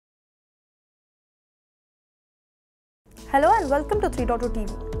Hello and welcome to 3.2 TV.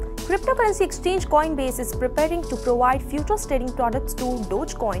 Cryptocurrency exchange Coinbase is preparing to provide futures trading products to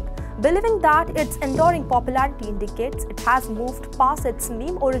Dogecoin, believing that its enduring popularity indicates it has moved past its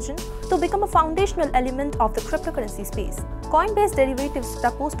meme origin to become a foundational element of the cryptocurrency space. Coinbase derivatives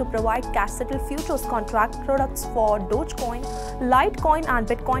propose to provide cash-settled futures contract products for Dogecoin, Litecoin and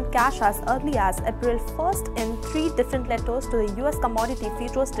Bitcoin Cash as early as April 1st in 3 different letters to the US Commodity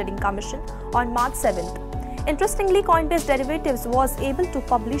Futures Trading Commission on March 7th. Interestingly, Coinbase Derivatives was able to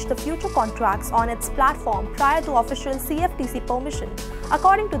publish the future contracts on its platform prior to official CFTC permission.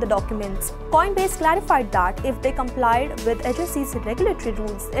 According to the documents, Coinbase clarified that if they complied with agency's regulatory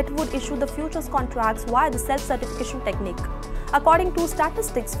rules, it would issue the futures contracts via the self-certification technique. According to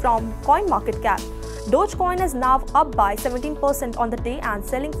statistics from CoinMarketCap, Dogecoin is now up by 17% on the day and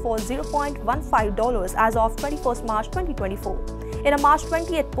selling for $0.15 as of 21st March 2024. In a March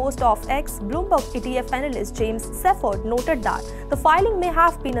 20th post of X, Bloomberg ETF analyst James Sefford noted that the filing may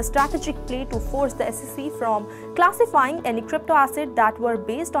have been a strategic play to force the SEC from classifying any crypto asset that were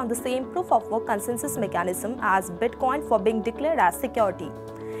based on the same proof-of-work consensus mechanism as Bitcoin for being declared as security.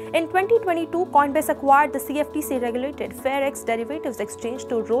 In 2022, Coinbase acquired the CFTC-regulated FairX Derivatives Exchange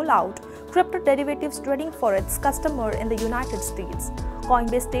to roll out crypto derivatives trading for its customer in the United States.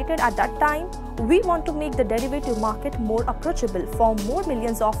 Coinbase stated at that time, "We want to make the derivative market more approachable for more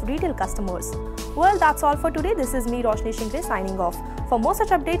millions of retail customers." Well, that's all for today. This is me, Roshni Shingre, signing off. For more such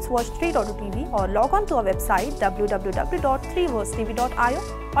updates, watch 3.2 TV or log on to our website www.3versetv.io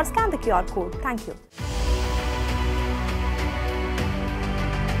or scan the QR code. Thank you.